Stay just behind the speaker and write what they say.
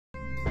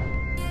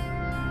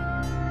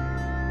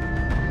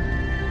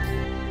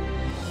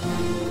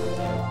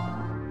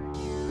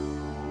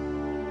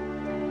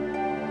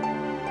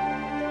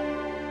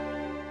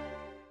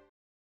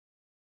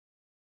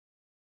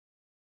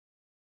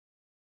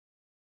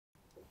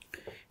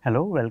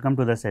Hello, welcome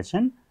to the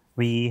session.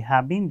 We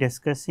have been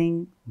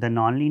discussing the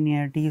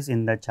non-linearities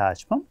in the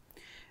charge pump,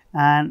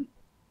 and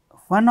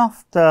one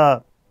of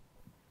the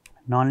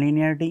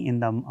non-linearity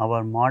in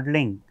our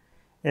modeling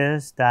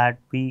is that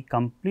we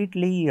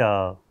completely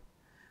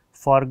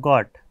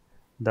forgot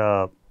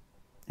the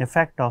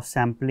effect of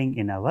sampling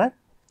in our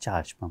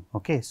charge pump.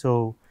 Okay,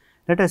 so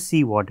let us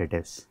see what it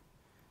is.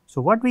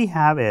 So what we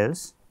have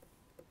is,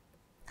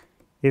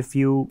 if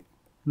you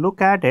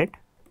look at it,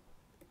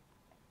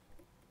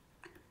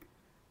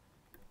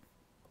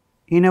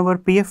 in our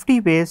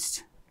PFT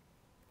based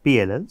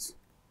PLLs,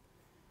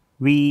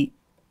 we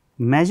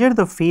measure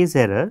the phase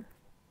error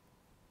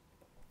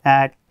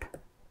our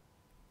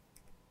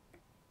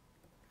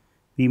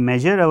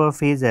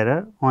phase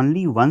error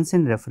only once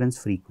in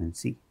reference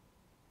frequency,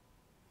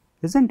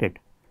 isn't it?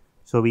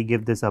 So, we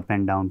give this up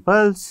and down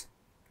pulse,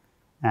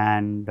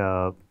 and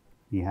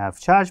we have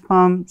charge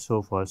pump,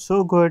 so far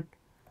so good,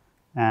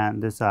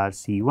 and this are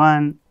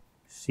C1,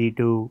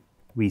 C2,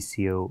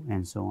 VCO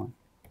and so on.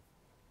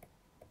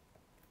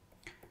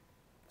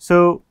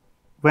 So,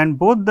 when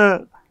both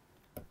the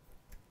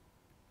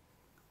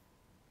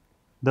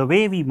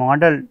way we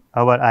modeled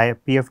our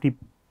PFT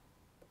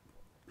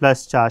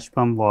plus charge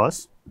pump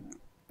was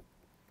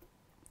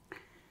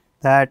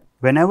that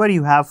whenever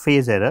you have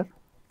phase error,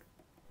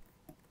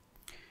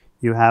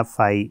 you have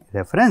phi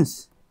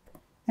reference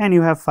and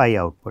you have phi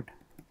output.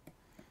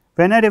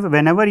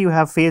 Whenever you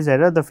have phase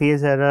error, the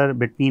phase error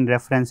between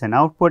reference and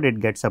output,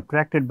 it gets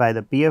subtracted by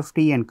the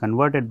PFT and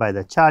converted by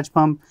the charge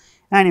pump,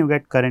 and you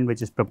get current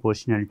which is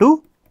proportional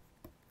to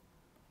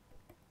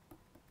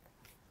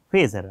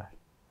phase error,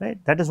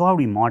 right. That is what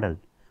we model,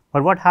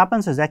 but what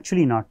happens is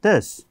actually not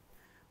this.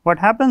 What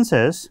happens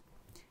is,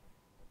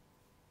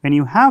 when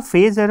you have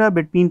phase error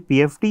between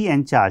PFT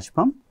and charge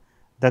pump,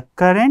 the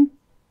current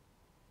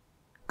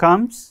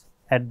comes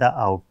at the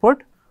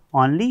output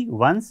only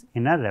once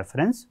in a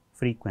reference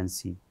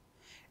frequency.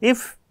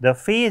 If the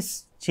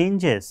phase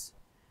changes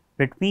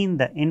between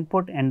the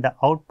input and the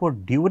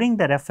output during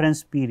the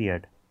reference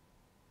period,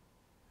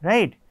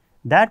 right,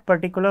 that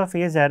particular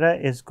phase error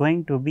is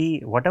going to be,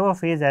 whatever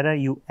phase error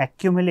you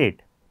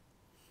accumulate,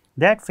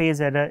 that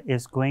phase error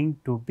is going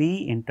to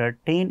be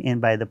entertained in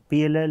by the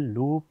PLL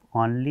loop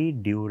only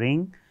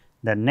during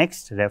the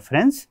next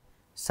reference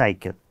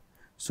cycle.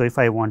 So, if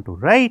I want to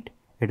write,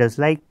 it is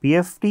like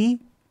PFT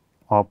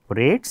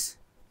operates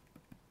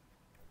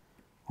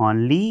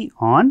only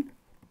on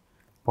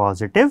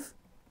positive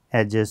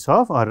edges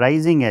of or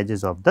rising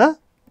edges of the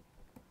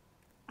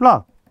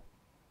clock.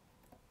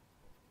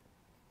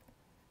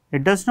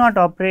 It does not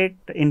operate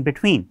in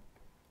between,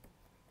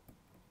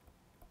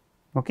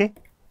 okay.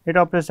 It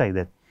operates like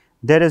that.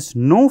 There is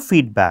no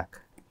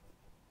feedback.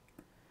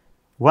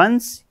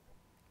 Once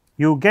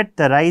you get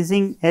the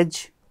rising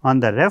edge on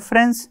the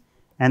reference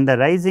and the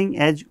rising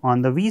edge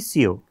on the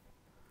VCO,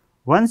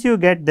 once you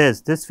get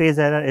this phase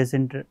error is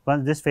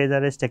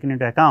taken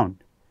into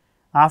account.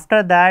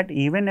 After that,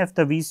 even if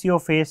the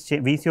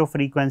VCO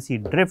frequency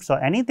drifts or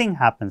anything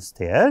happens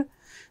there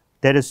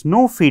is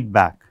no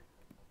feedback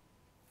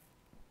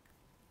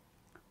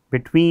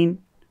between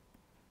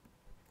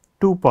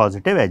two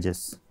positive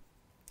edges.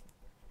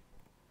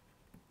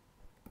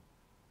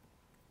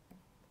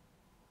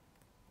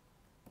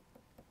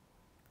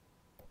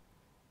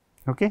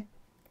 Okay.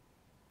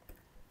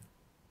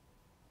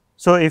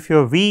 So, if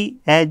your V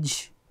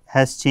edge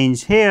has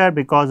changed here,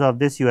 because of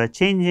this you are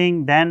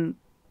changing, then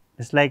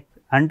it is like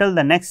until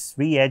the next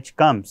V edge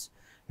comes,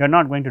 you are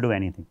not going to do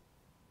anything,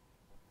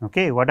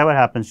 okay, whatever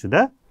happens to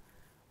the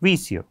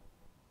VCO.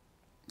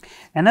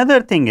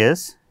 Another thing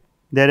is,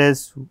 there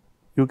is,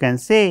 you can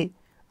say,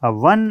 a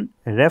one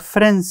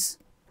reference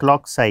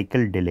clock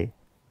cycle delay.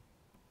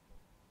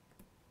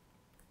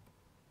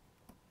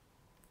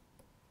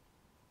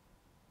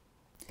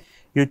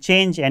 You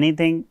change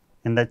anything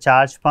in the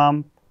charge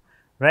pump,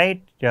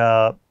 right,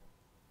 if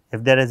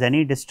there is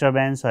any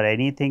disturbance or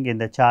anything in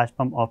the charge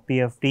pump of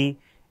PFT,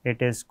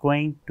 it is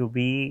going to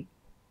be,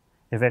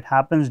 if it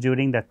happens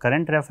during the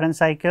current reference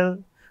cycle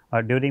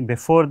or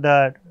before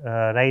the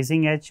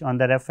rising edge on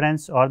the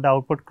reference or the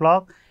output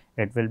clock,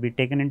 it will be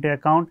taken into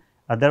account.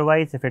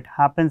 Otherwise, if it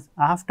happens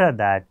after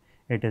that,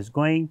 it is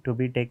going to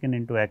be taken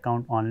into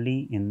account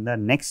only in the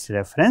next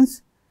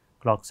reference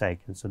clock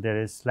cycle. So,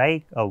 there is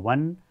like a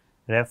one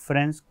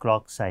reference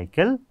clock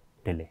cycle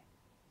delay.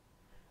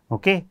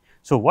 Okay.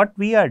 So, what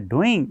we are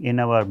doing in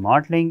our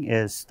modeling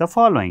is the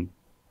following,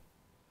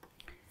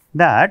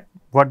 that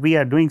what we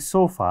are doing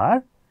so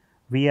far,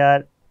 we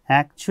are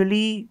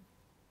actually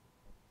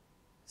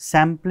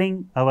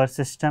sampling our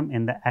system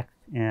in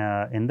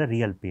the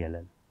real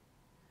PLL,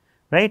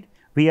 right.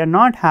 We are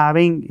not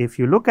having, if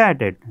you look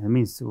at it, I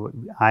mean, so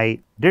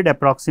I did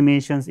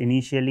approximations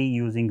initially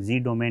using Z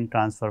domain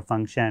transfer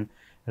function,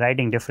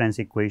 writing difference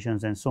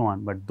equations and so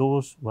on, but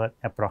those were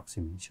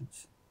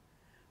approximations.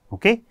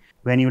 Okay.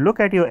 When you look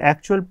at your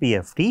actual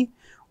PFT,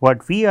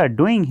 what we are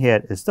doing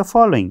here is the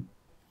following.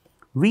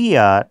 We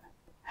are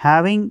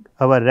having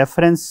our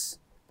reference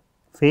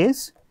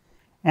phase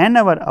and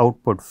our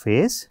output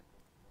phase,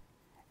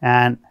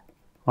 and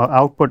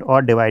output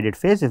or divided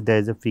phase if there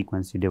is a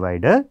frequency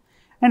divider,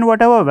 and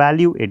whatever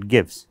value it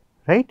gives,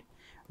 right.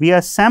 We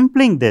are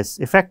sampling this.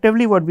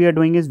 Effectively what we are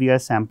doing is we are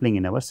sampling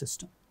in our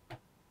system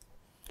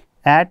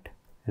at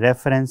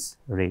reference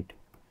rate.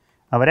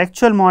 Our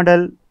actual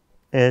model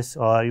is,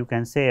 or you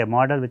can say a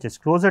model which is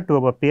closer to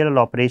our PLL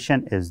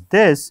operation is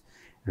this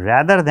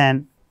rather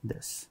than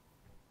this.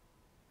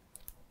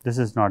 This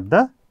is not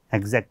the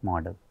exact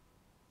model.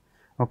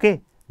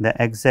 Okay. The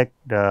exact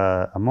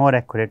more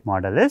accurate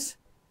model is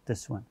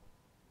this one.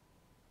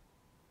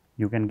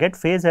 You can get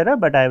phase error,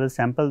 but I will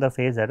sample the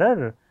phase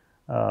error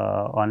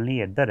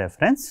only at the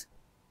reference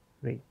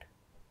rate,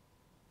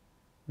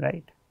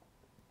 right.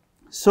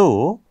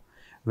 So,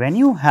 when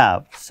you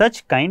have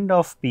such kind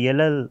of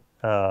PLL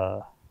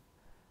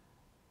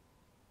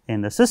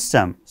in the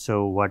system,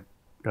 so what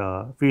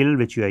PLL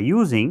which you are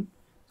using,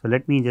 so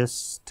let me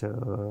just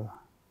do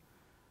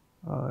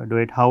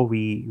it how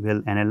we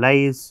will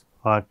analyze,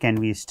 or can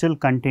we still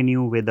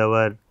continue with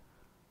our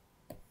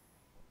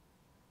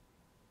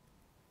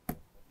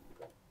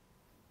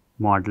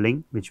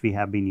modeling which we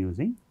have been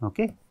using.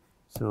 Okay.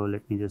 So,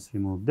 let me just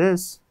remove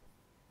this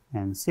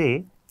and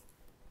say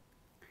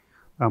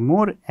a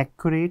more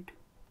accurate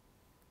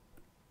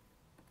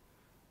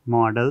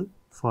model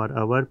for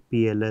our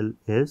PLL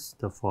is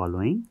the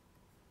following,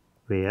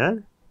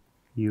 where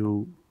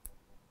you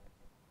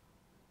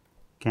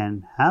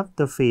can have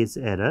the phase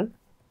error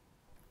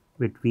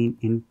between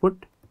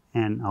input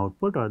and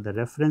output, or the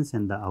reference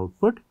and the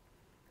output.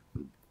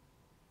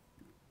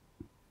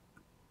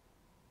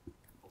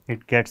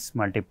 It gets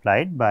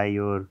multiplied by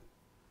your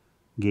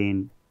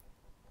gain,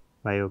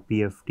 by your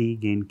PFT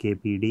gain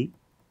KPD,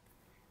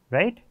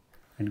 right.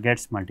 It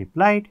gets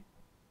multiplied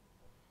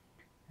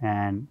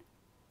and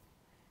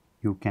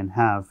you can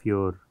have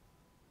your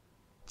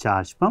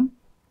charge pump,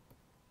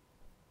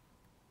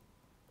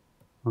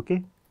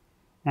 okay.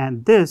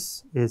 And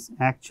this is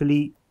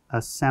actually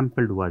a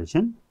sampled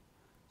version.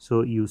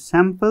 So, you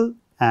sample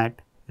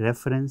at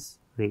reference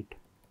rate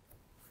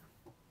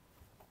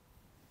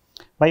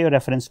by your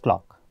reference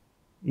clock.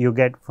 You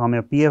get from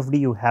your PFD,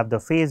 you have the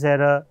phase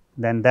error,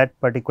 then that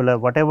particular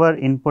whatever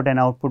input and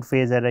output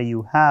phase error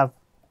you have,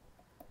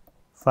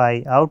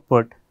 phi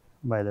output,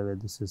 by the way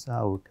this is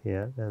out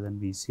here rather than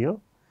VCO,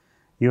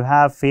 you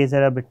have phase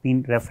error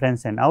between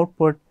reference and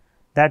output.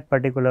 That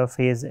particular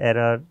phase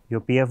error,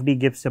 your PFD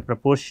gives a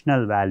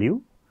proportional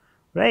value,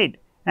 right,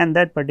 and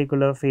that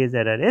particular phase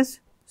error is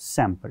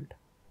sampled,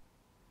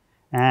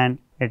 and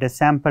it is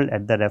sampled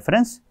at the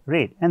reference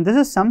rate. And this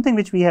is something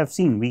which we have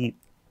seen. We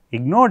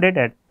ignored it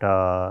at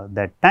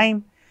that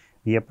time,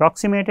 we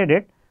approximated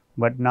it,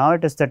 but now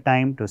it is the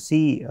time to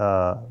see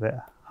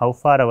how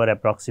far our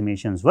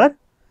approximations were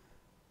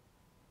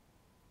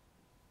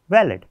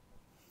valid.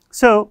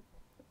 So,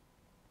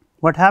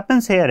 what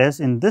happens here is,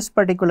 in this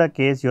particular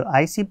case, your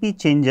ICP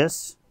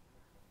changes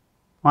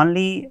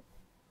only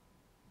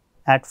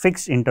at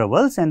fixed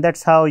intervals, and that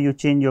is how you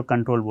change your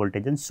control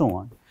voltage and so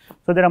on.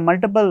 So, there are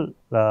multiple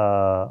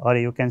or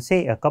you can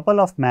say a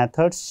couple of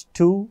methods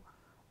to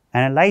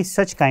analyze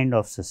such kind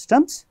of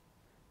systems.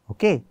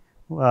 Okay.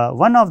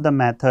 One of the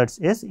methods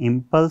is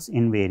impulse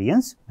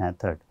invariance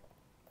method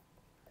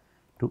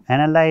to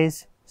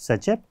analyze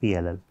such a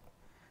PLL.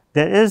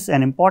 There is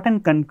an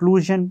important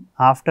conclusion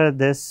after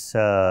this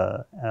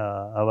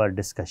our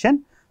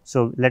discussion.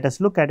 So, let us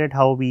look at it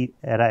how we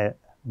arrive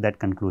that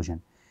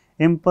conclusion.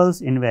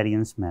 Impulse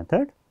invariance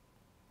method.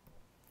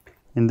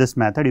 In this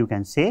method you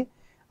can say,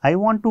 I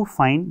want to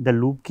find the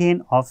loop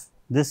gain of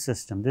this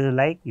system. This is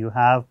like you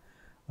have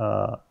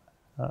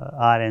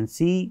R and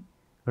C,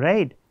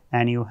 right,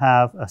 and you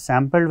have a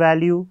sample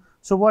value.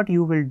 So, what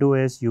you will do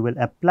is you will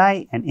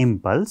apply an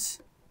impulse,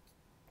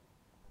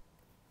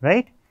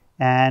 right,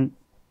 and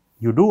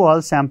you do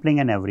all sampling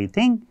and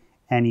everything,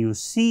 and you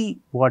see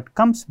what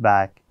comes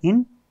back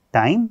in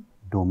time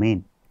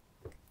domain.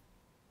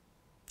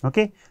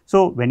 Okay.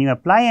 So, when you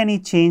apply any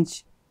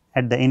change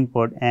at the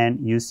input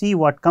and you see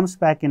what comes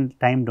back in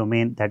time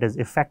domain, that is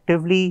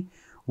effectively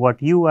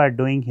what you are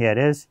doing here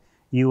is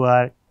you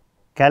are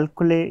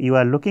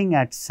looking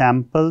at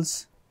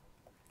samples,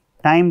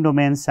 time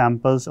domain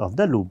samples of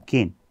the loop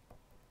gain.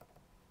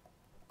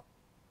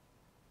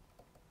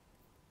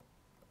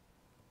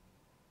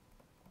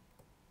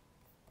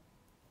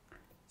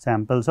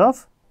 Samples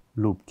of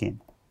loop gain,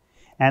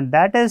 and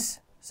that is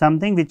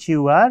something which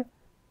you are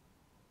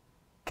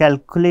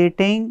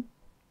calculating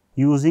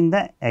using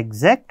the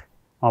exact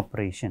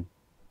operation.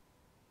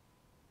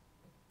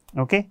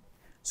 Okay.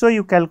 So,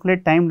 you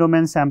calculate time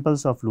domain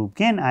samples of loop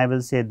gain, I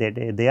will say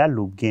that they are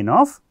loop gain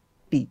of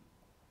t.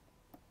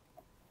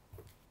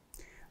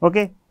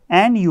 Okay.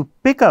 And you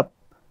pick up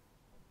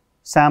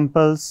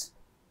samples,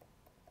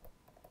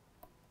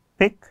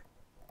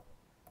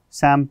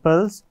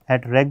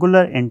 at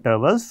regular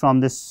intervals from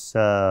this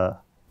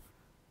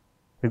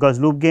because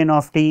loop gain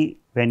of t,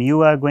 when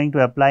you are going to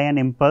apply an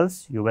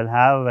impulse, you will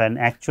have an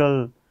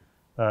actual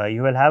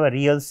you will have a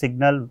real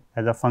signal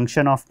as a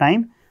function of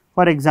time.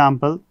 For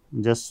example,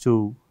 just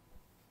to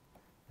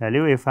tell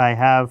you, if I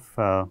have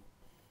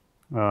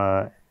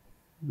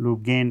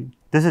loop gain,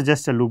 this is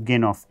just a loop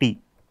gain of t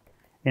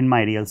in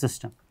my real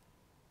system,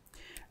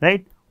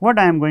 right. What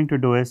I am going to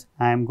do is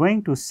I am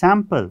going to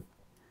sample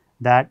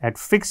that at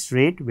fixed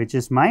rate, which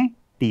is my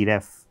t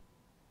ref.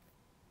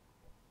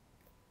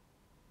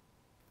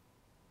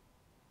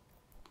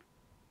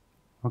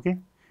 Okay,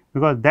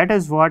 because that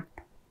is what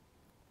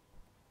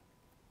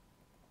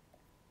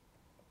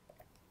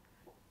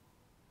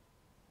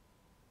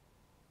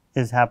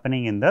is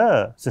happening in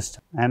the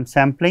system. I am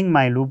sampling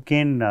my loop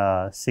gain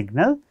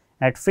signal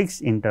at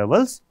fixed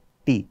intervals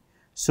t.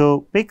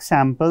 So, pick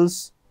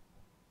samples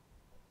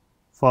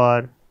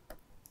for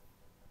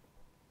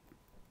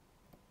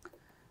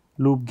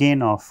loop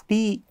gain of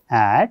t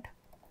at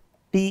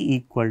t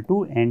equal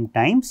to n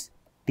times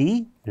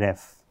t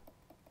ref.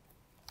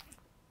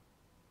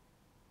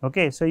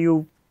 Okay, so,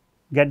 you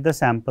get the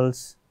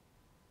samples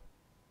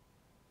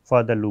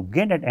for the loop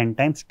gain at n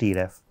times t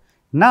ref.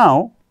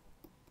 Now,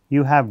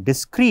 you have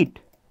discrete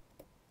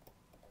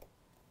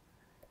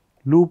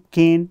loop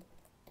gain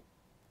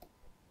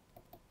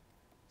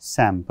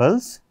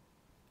samples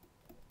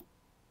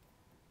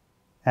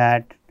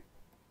at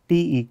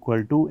t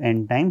equal to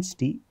n times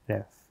t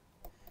ref.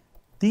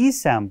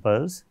 These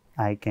samples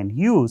I can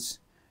use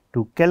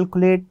to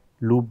calculate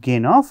loop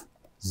gain of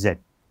z.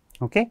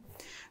 Okay.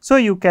 So,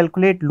 you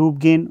calculate loop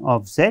gain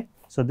of z.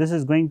 So, this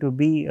is going to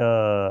be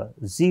a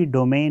z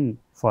domain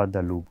for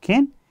the loop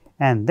gain,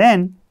 and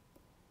then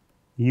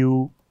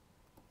you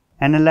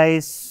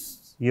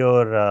analyze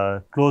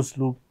your closed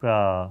loop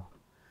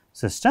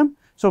system.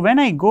 So, when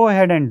I go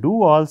ahead and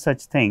do all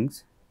such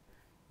things,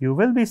 you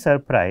will be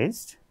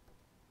surprised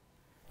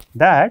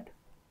that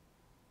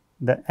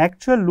the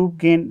actual loop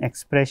gain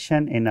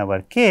expression in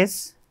our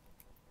case,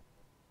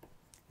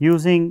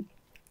 using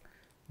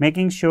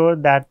making sure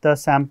that the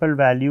sample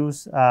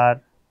values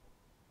are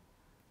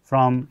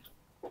from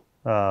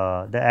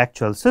the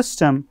actual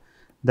system,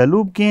 the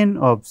loop gain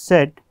of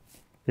z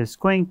is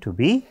going to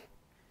be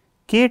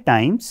k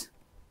times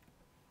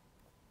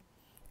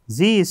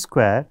z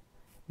square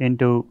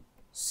into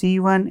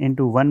C1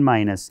 into 1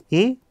 minus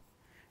a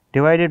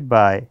divided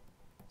by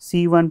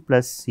C1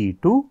 plus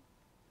C2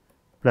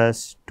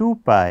 plus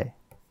 2 pi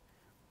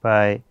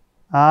by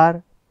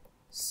r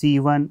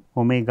C1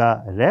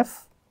 omega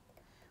ref.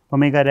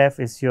 Omega ref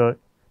is your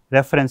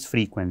reference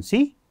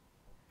frequency,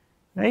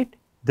 right.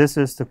 This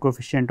is the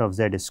coefficient of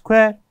z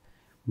square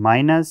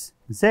minus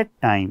z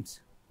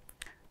times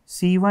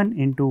C1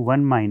 into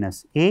 1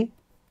 minus a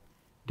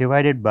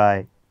divided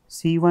by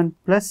C1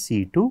 plus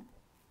C2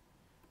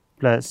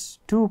 plus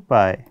 2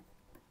 pi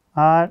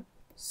r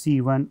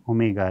C1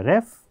 omega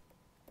ref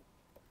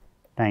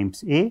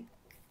times a.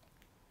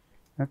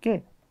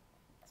 Okay.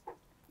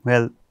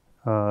 Well,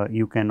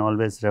 you can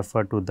always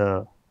refer to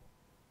the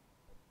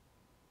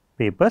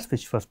papers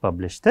which was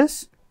published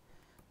this.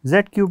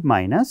 Z cube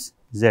minus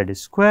z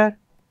square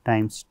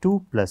times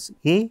 2 plus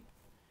a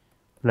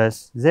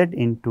plus z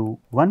into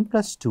 1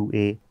 plus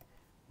 2a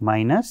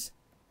minus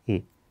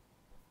a.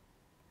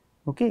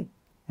 Okay.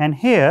 And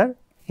here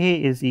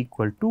a is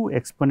equal to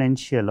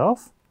exponential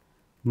of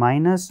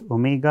minus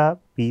omega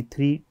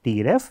p3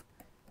 t ref.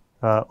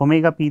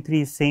 Omega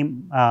p3 is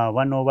same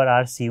 1 over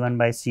r C1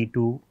 by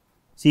C2,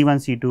 C1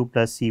 C2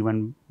 plus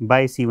C1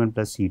 by C1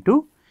 plus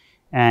C2,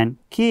 and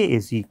k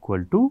is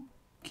equal to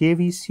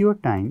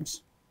KVCO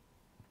times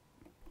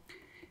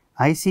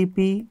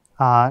ICP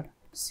r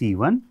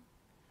C1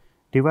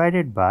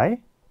 divided by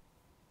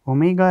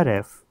omega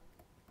ref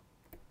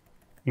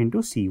into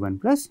C1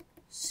 plus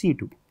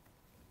C2.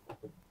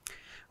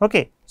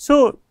 Okay.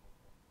 So,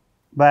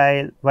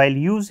 while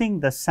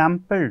using the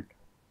sampled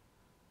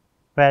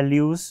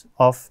values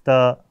of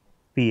the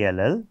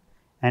PLL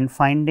and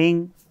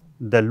finding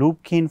the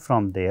loop gain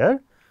from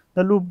there,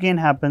 the loop gain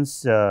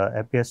happens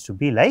appears to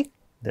be like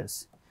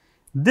this.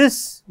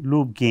 This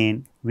loop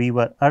gain we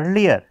were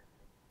earlier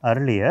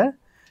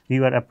we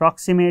were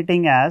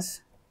approximating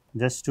as,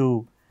 just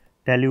to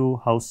tell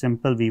you how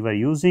simple we were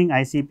using,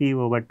 ICP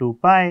over 2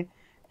 pi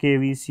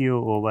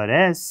KVCO over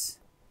S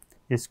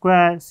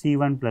square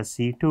C1 plus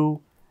C2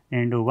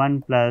 into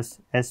 1 plus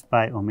S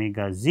by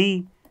omega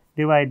z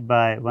divided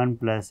by 1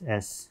 plus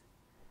S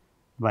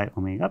by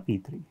omega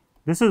p3.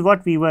 This is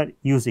what we were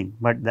using,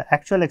 but the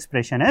actual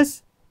expression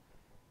is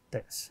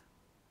this.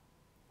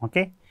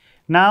 Okay.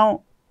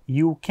 Now,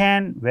 you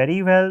can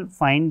very well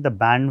find the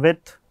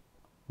bandwidth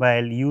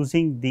while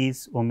using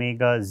these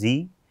omega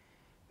z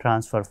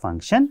transfer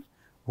function.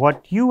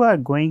 What you are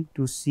going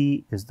to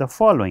see is the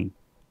following.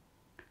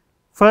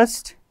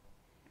 First,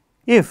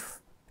 if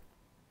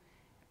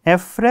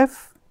f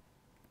ref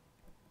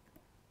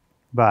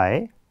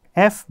by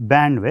f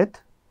bandwidth,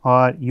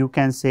 or you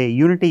can say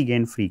unity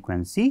gain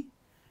frequency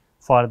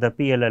for the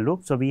PLL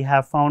loop. So, we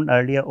have found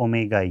earlier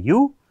omega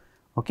u.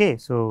 Okay.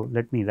 So,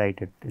 let me write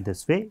it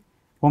this way,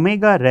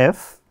 omega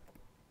ref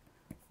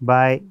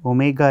by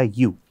omega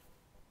u,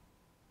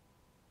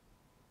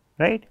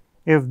 right.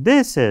 If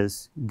this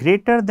is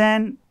greater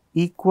than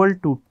equal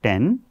to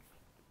 10,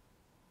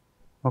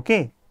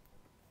 okay,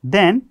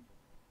 then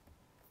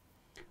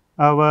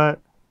our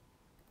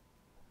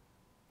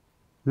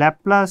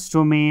Laplace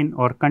domain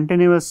or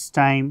continuous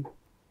time,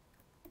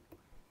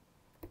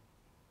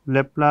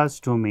 Laplace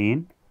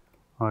domain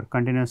or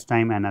continuous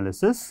time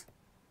analysis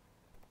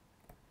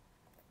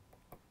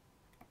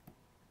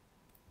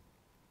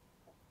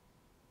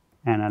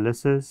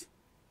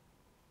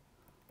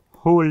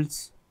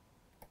holds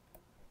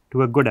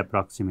to a good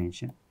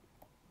approximation,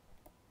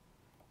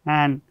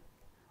 and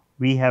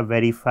we have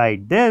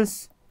verified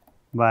this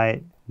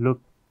by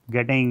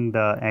getting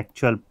the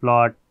actual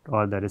plot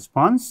or the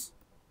response,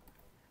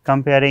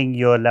 comparing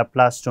your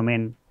Laplace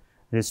domain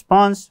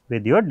response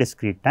with your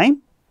discrete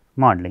time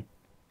modeling.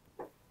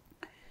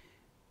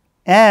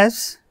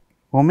 As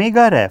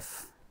omega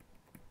ref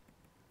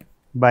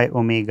by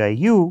omega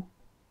u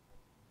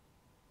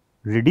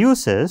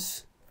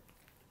reduces,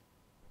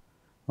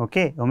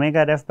 okay,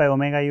 omega ref by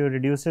omega u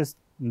reduces,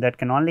 that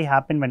can only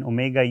happen when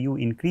omega u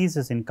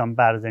increases in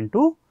comparison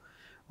to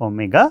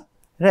omega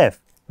ref.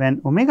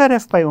 When omega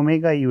ref by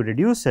omega u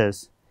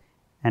reduces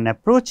and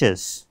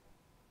approaches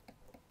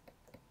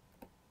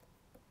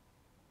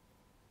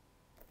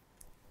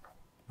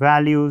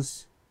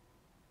values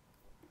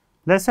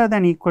lesser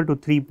than equal to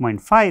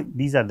 3.5,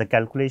 these are the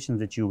calculations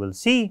that you will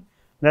see,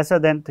 lesser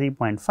than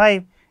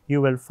 3.5,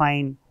 you will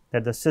find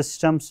that the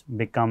systems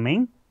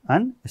becoming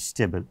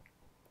unstable.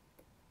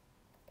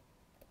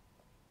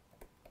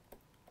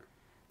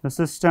 The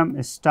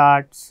system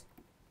starts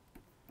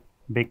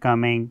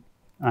becoming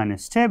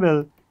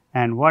unstable,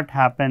 and what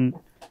happen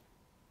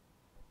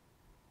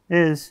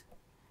is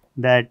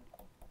that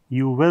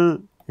you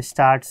will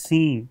start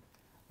seeing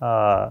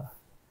the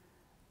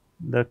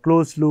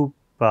closed loop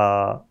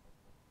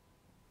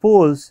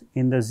poles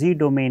in the Z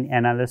domain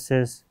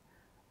analysis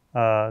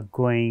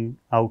going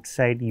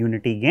outside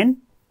unity gain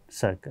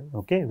circle,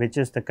 okay, which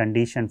is the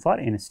condition for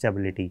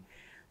instability.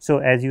 So,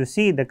 as you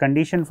see, the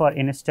condition for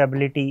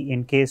instability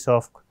in case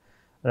of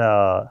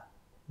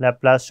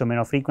Laplace domain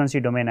or frequency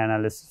domain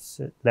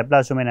analysis,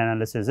 Laplace domain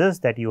analysis is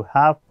that you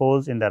have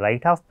poles in the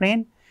right half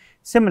plane.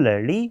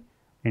 Similarly,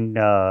 in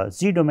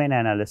Z domain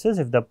analysis,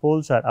 if the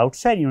poles are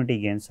outside unity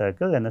gain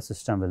circle, then the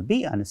system will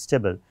be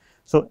unstable.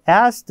 So,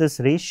 as this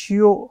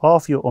ratio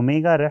of your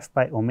omega ref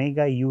by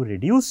omega u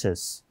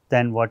reduces,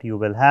 then what you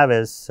will have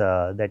is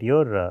that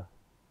your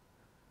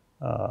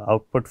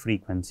output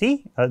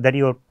frequency, that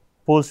your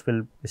poles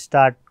will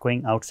start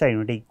going outside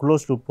unity,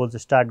 closed loop poles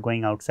start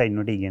going outside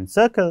unity gain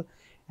circle,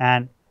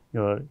 and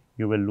you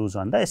will lose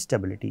on the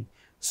stability.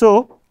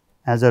 So,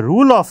 as a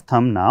rule of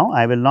thumb now,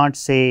 I will not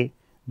say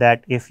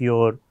that if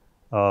your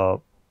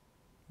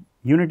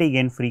unity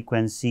gain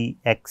frequency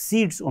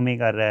exceeds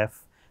omega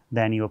ref,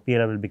 then your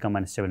PLL will become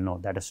unstable. No,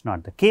 that is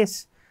not the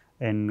case.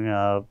 In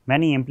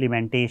many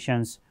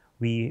implementations,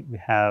 we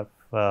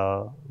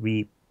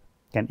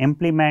can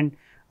implement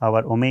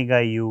our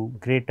omega u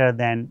greater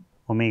than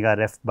omega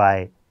ref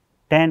by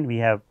 10. We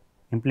have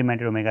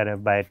implemented omega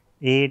ref by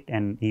 8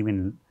 and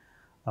even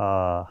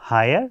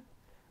higher,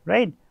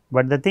 right.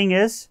 But the thing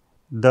is,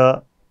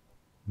 the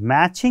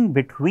matching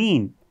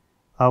between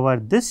our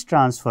this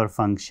transfer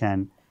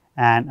function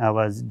and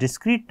our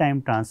discrete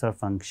time transfer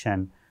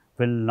function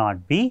will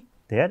not be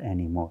there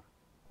anymore.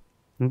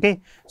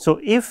 Okay. So,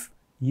 if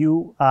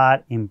you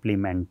are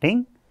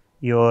implementing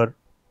your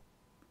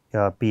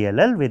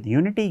PLL with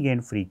unity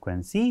gain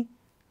frequency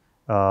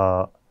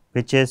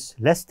which is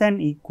less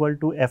than equal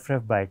to f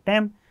ref by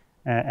 10,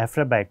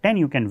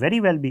 you can very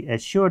well be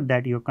assured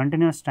that your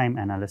continuous time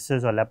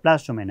analysis or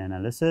Laplace domain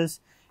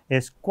analysis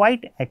is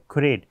quite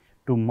accurate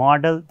to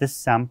model this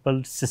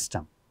sampled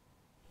system.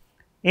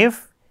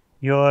 If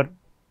your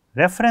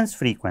reference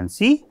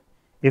frequency,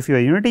 if your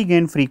unity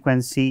gain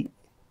frequency,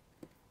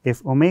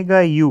 if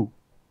omega u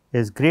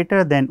is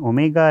greater than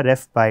omega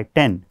ref by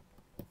 10,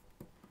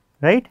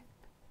 right,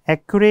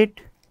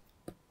 accurate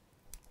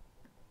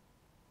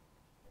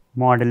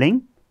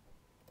modeling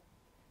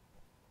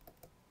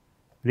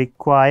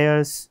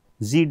requires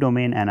Z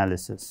domain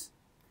analysis.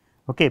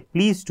 Okay.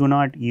 Please do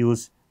not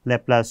use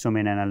Laplace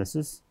domain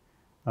analysis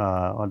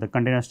or the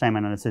continuous time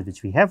analysis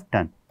which we have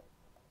done.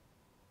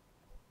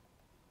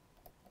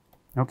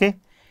 Okay.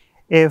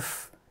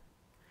 If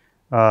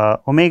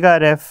omega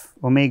ref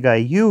omega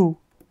u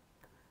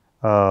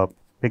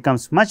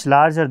becomes much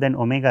larger than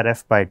omega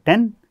ref by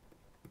 10,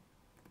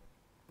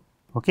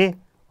 okay,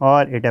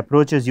 or it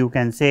approaches, you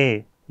can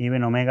say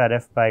even omega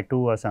ref by 2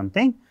 or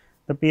something,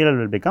 the PLL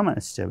will become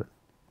unstable.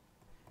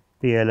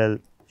 PLL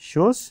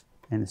shows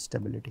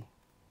instability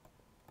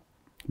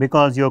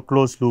because your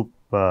closed loop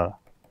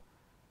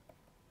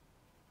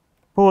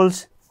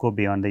poles go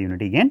beyond the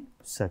unity gain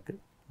circle.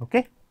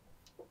 Okay.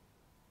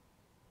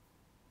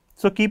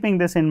 So, keeping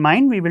this in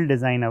mind, we will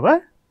design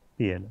our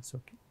PLLs.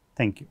 Okay.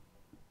 Thank you.